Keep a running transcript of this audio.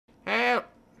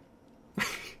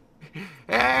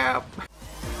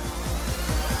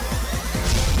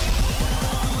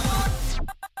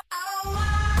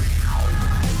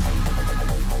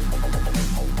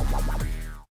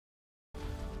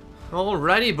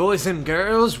Alrighty, boys and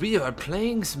girls, we are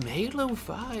playing some Halo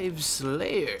 5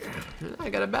 Slayer. I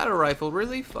got a battle rifle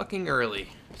really fucking early,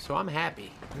 so I'm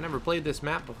happy. I've never played this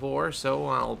map before, so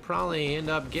I'll probably end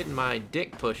up getting my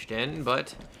dick pushed in,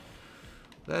 but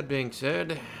that being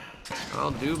said,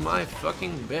 I'll do my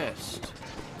fucking best.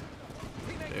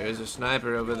 There's a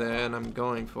sniper over there, and I'm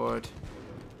going for it.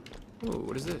 Ooh,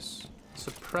 what is this?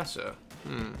 Suppressor.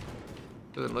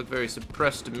 Doesn't look very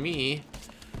suppressed to me.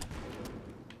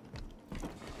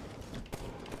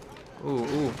 Ooh,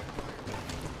 ooh.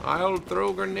 I'll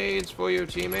throw grenades for you,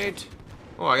 teammate.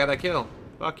 Oh, I got that kill.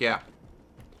 Fuck yeah.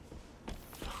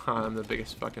 I'm the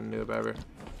biggest fucking noob ever.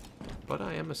 But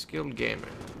I am a skilled gamer.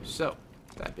 So,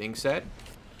 that being said,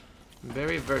 I'm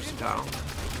very versatile.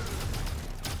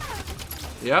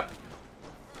 Yep.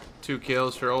 2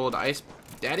 kills for old Ice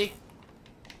Daddy.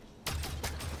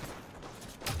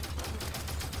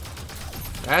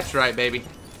 That's right, baby.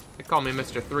 They call me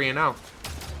Mr. 3-0.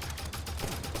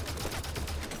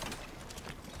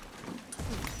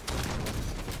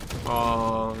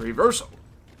 Reversal.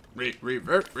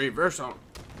 Reversal.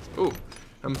 Ooh,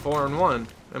 I'm 4-1,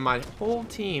 and my whole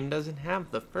team doesn't have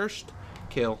the first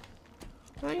kill.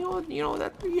 You know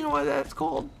what that's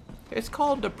called? It's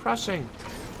called depressing.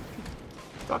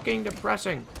 Fucking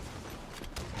depressing.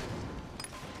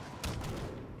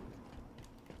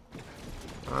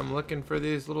 I'm looking for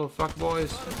these little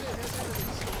fuckboys.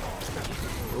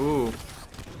 Ooh,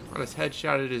 I just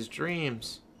headshotted his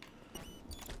dreams.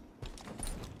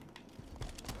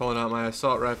 Pulling out my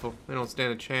assault rifle. They don't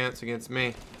stand a chance against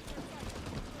me.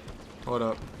 Hold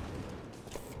up.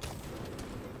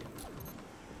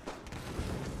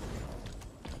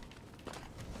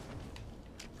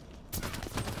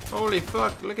 Holy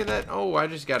fuck, look at that. Oh, I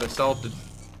just got assaulted.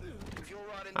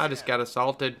 I just got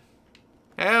assaulted.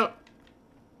 Help!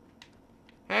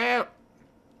 Help!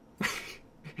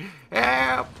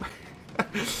 Help!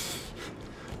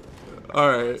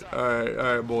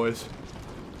 Alright, boys.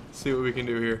 See what we can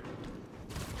do here.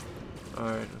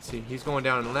 Alright, let's see. He's going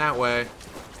down in that way.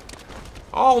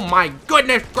 Oh my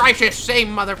goodness gracious, same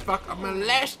motherfucker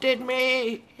molested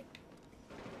me!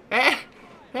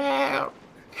 Help!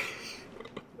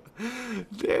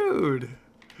 Dude,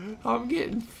 I'm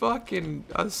getting fucking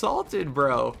assaulted,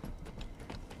 bro.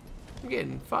 I'm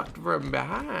getting fucked from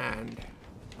behind.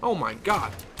 Oh my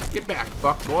god. Get back,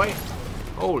 fuckboy.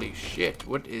 Holy shit,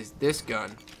 what is this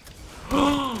gun?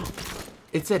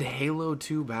 It said Halo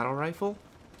 2 battle rifle?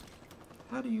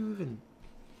 How do you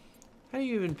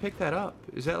even pick that up?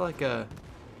 Is that like a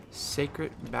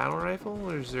sacred battle rifle?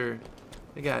 Or is there,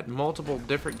 they got multiple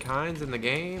different kinds in the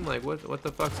game? Like what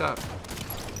the fuck's up?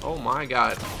 Oh my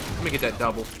god. Let me get that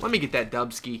double. Let me get that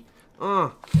dubski.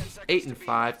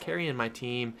 8-5, carrying my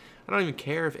team. I don't even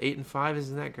care if 8-5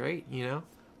 isn't that great, you know?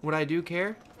 What I do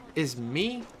care is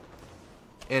me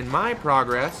and my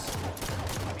progress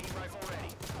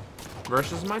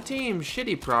versus my team's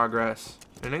shitty progress.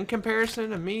 And in comparison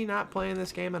to me not playing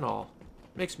this game at all,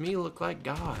 makes me look like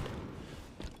God.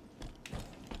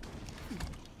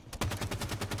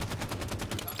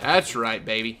 That's right,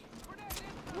 baby.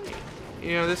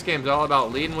 You know, this game's all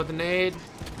about leading with a nade,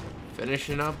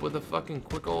 finishing up with a fucking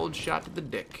quick old shot to the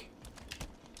dick.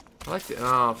 I like the,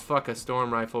 oh, fuck a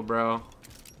storm rifle, bro.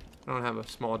 I don't have a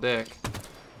small dick.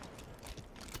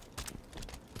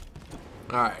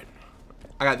 Alright.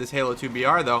 I got this Halo 2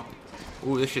 BR, though.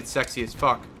 Ooh, this shit's sexy as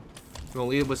fuck. You gonna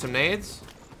lead with some nades?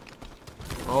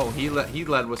 Oh, he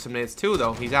led with some nades, too,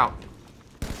 though. He's out.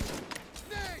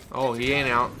 Oh, he ain't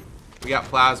out. We got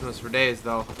plasmas for days,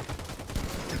 though.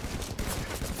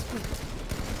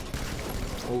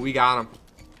 Oh, we got him.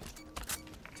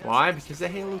 Why? Because the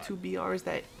Halo 2 BR is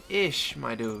that ish,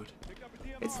 my dude.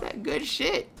 It's that good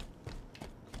shit.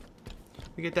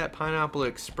 We get that Pineapple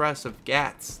Express of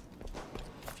GATs.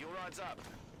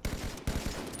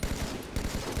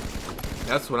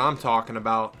 That's what I'm talking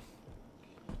about.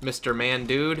 Mr. Man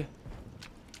Dude.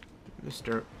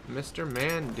 Mr.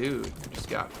 Man Dude just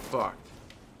got fucked.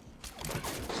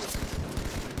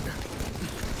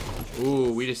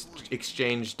 Ooh, we just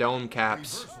exchanged dome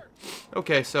caps.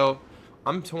 Okay, so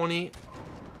I'm 20.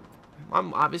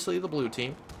 I'm obviously the blue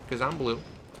team because I'm blue.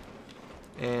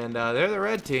 And they're the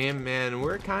red team, and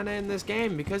we're kind of in this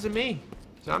game because of me.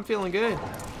 So I'm feeling good.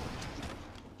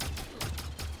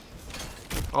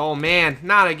 Oh man,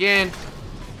 not again.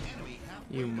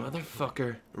 You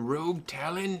motherfucker. Rogue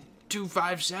Talon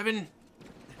 257.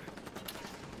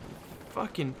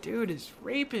 Fucking dude is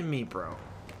raping me, bro.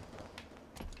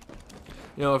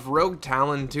 You know, if Rogue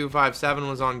Talon 257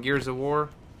 was on Gears of War,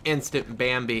 instant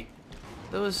Bambi.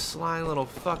 Those sly little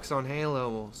fucks on Halo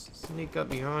will sneak up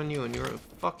behind you and you'll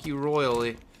fuck you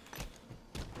royally.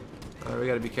 Alright, we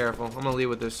gotta be careful. I'm gonna leave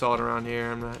with this assault around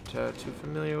here. I'm not too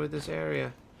familiar with this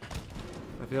area.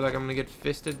 I feel like I'm gonna get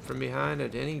fisted from behind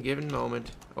at any given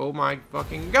moment. Oh my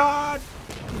fucking god!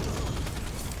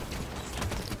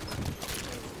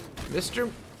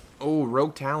 Mr. Oh,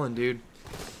 Rogue Talon, dude.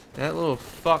 That little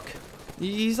fuck.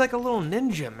 He's like a little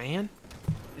ninja, man.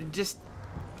 Just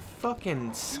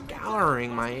fucking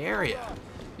scouring my area.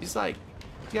 He's like,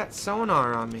 he got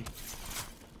sonar on me.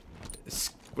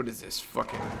 What is this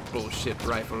fucking bullshit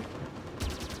rifle?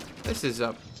 This is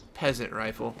a peasant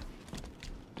rifle.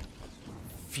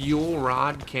 Fuel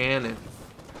rod cannon.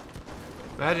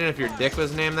 Imagine if your dick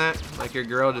was named that. Like your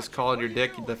girl just called your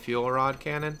dick the fuel rod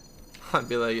cannon. I'd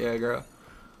be like, yeah, girl.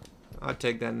 I'd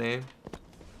take that name.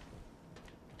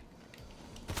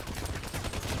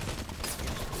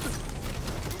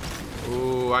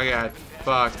 Ooh, I got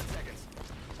fucked.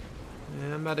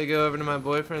 Yeah, I'm about to go over to my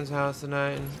boyfriend's house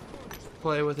tonight and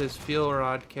play with his fuel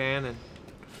rod cannon.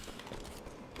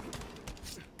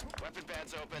 Weapon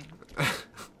pad's open.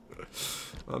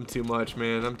 I'm too much,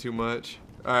 man. I'm too much.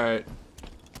 Alright.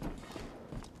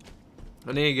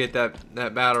 I need to get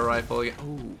that battle rifle again.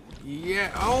 Ooh,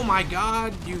 yeah. Oh my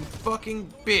god, you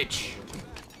fucking bitch.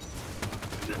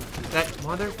 That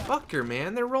motherfucker,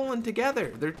 man. They're rolling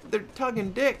together. They're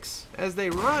tugging dicks as they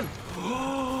run.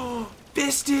 Oh,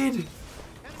 fisted.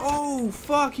 Oh,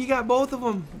 fuck. He got both of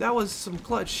them. That was some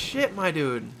clutch shit, my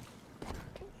dude.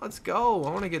 Let's go. I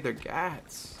want to get their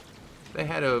gats. They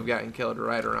had to have gotten killed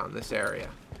right around this area.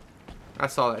 I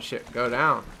saw that shit go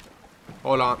down.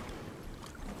 Hold on.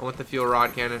 I want the fuel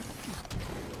rod cannon.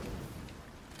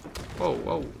 Whoa,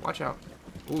 whoa. Watch out.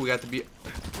 Ooh, we got the B.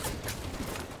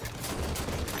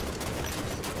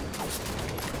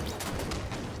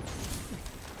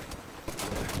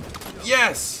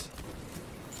 Yes!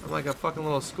 I'm like a fucking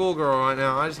little schoolgirl right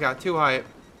now. I just got too hype.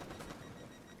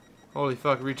 Holy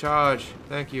fuck, recharge.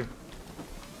 Thank you.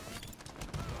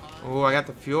 Oh, I got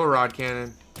the fuel rod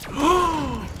cannon.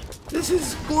 This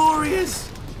is glorious!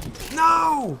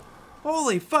 No!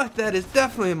 Holy fuck, that is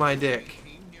definitely my dick.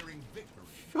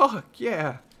 Fuck,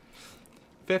 yeah.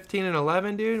 15 and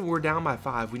 11, dude. We're down by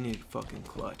 5. We need to fucking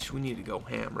clutch. We need to go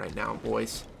ham right now,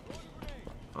 boys.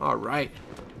 Alright.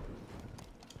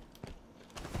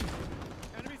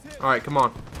 Alright, come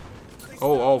on.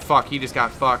 Oh, fuck. He just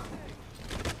got fucked.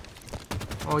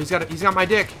 Oh, he's got my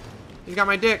dick. He's got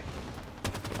my dick.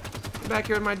 Get back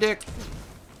here with my dick.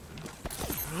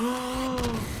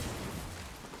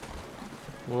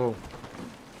 Whoa.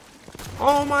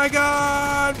 Oh my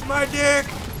god! My dick!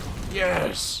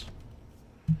 Yes!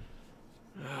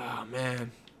 Oh,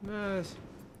 man. Yes.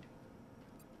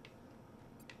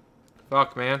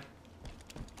 Fuck, man.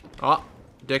 Oh,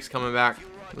 dick's coming back.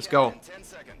 Let's go.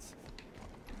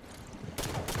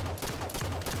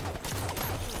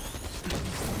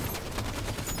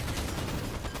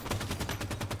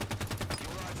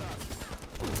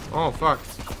 Oh, fuck.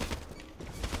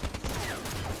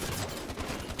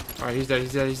 Alright, he's dead,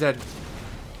 he's dead, he's dead.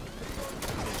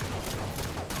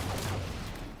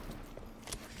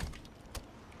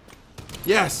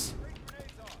 Yes!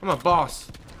 I'm a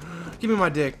boss. Give me my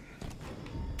dick.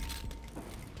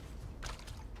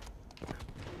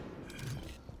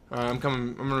 Alright, I'm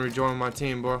coming. I'm gonna rejoin my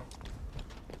team, bro.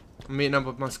 I'm meeting up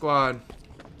with my squad.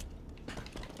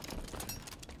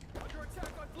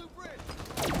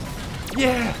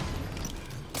 Yeah!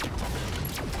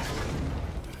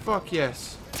 Fuck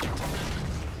yes.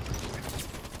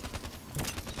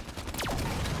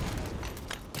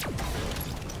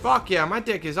 Fuck yeah, my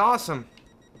dick is awesome.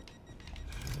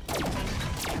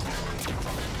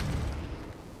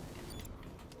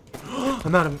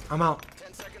 I'm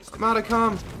out of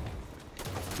cum.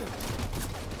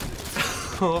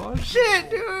 Oh shit,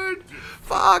 dude.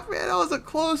 Fuck, man, that was a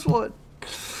close one.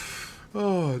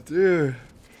 Oh, dude.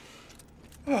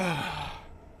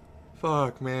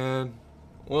 Fuck, man.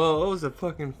 Well, it was a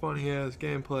fucking funny ass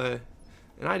gameplay,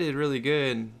 and I did really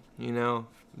good. You know,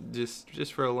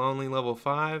 just for a lonely level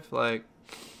 5. Like,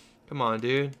 come on,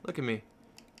 dude. Look at me.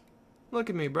 Look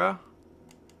at me, bro.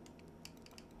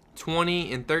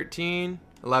 20 and 13,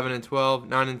 11 and 12,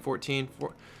 9 and 14,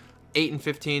 8 and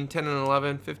 15, 10 and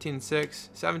 11, 15 and 6,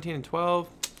 17 and 12.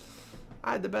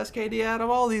 I had the best KD out of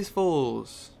all these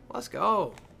fools. Let's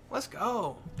go. Let's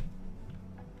go.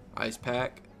 Ice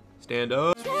pack. Stand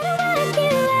up.